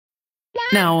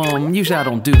Now, usually I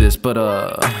don't do this, but,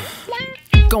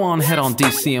 go on ahead on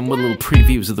DCM with little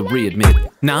previews of the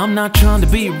readmit. Now, I'm not trying to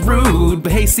be rude,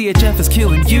 but hey, CHF is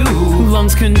killing you.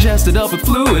 Lungs congested up with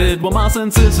fluid, while my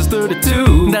census is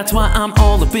 32. That's why I'm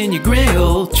all up in your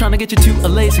grill, trying to get you to a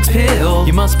Lasix pill.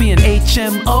 You must be an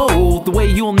HMO, the way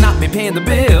you'll not be paying the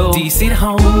bill. DC to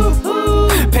home,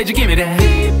 pager, give me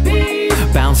that.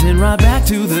 Bouncing right back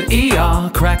to the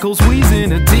ER, crackles,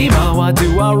 wheezing, edema. Why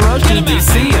do I rush to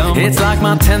DCM? It's like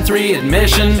my 10th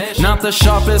readmission, not the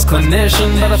sharpest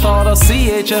clinician, but I thought a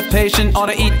CHF patient ought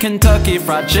to eat Kentucky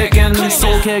Fried Chicken.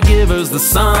 Soul caregiver's the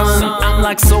son, I'm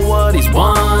like, so what, he's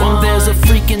one. There's a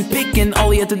freaking pickin', all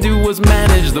he had to do was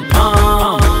manage the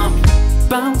pump.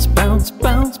 Bounce, bounce,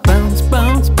 bounce, bounce,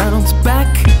 bounce, bounce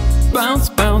back. Bounce,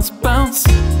 bounce, bounce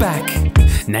back.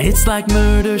 Now it's like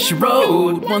Murder, She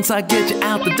Wrote. Once I get you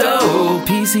out the door,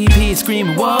 PCP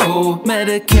screaming whoa,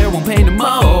 Medicare won't pay no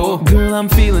more. Girl, I'm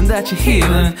feeling that you're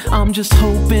healing, I'm just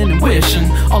hoping and wishing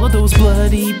all of those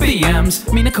bloody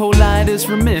BMs mean a colitis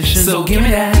remission. So give me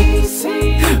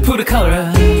that, put a color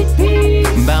up,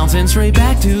 bouncing straight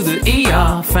back to the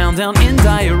ER, found down in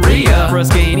diarrhea.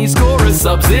 Bruscani score is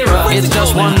sub-zero. It's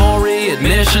just one more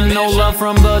readmission, no love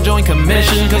from the Joint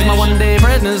Commission, cause my one-day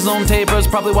prednisone taper's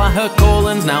probably why her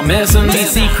colon's now missing.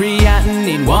 DC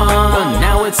creatinine 1,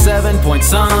 now it's 7 point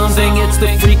something. It's the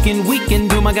freaking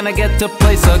weekend, who am I gonna get to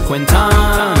place a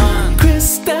Quinton?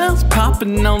 Crystals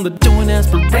popping on the joint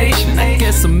aspiration. I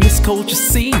guess a misculture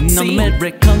scene on the med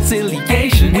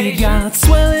reconciliation. We got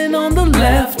swelling on the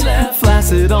left,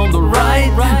 flaccid on the right.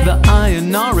 The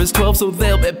INR is 12, so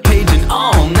they'll be paging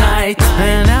all night.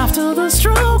 And after the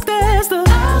stroke, there's the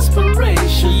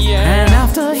aspiration. And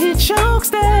after he chokes,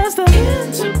 there's the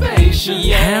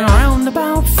intubation. And around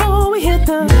about 4, we hit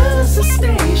the nurse's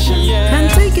station. And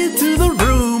take it to the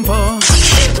room for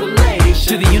fibrillation.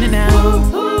 To the unit now.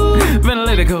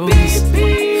 Ventilator goes.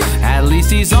 At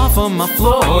least he's off on my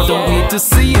floor. Don't need to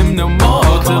see him no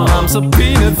more till I'm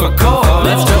subpoenaed for court.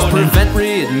 Let's just prevent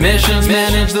readmissions,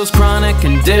 manage those chronic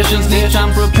conditions. Need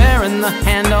time preparing the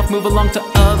handoff, move along to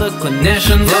other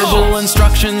clinicians. Verbal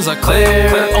instructions are clear,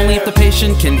 only if the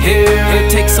patient can hear.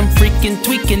 It takes some freaking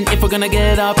tweaking if we're gonna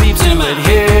get our peeps to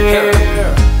adhere.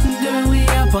 Girl, we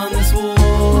up on this wall,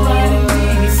 riding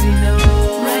DC, no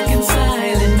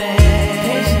reconciling man.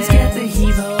 Patients get the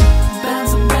hevo,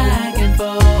 bouncing back and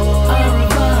forth, a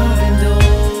revolving door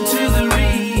to the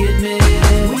readmit.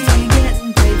 We ain't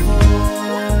getting paid for.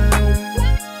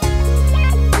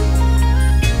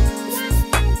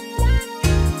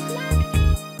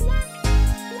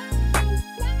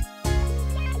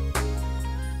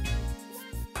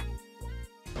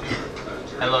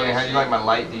 Hey Logan, how do you like my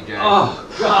light DJ? Oh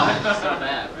god, that's so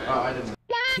bad, man. Oh, I didn't.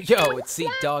 Yo, it's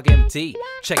ZDoggMD.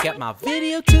 Check out my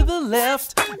video to the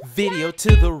left, video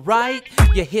to the right.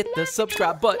 You hit the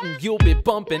subscribe button, you'll be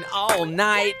bumping all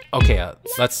night. Okay,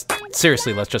 let's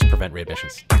just prevent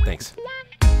readmissions. Thanks.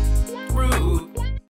 Rude.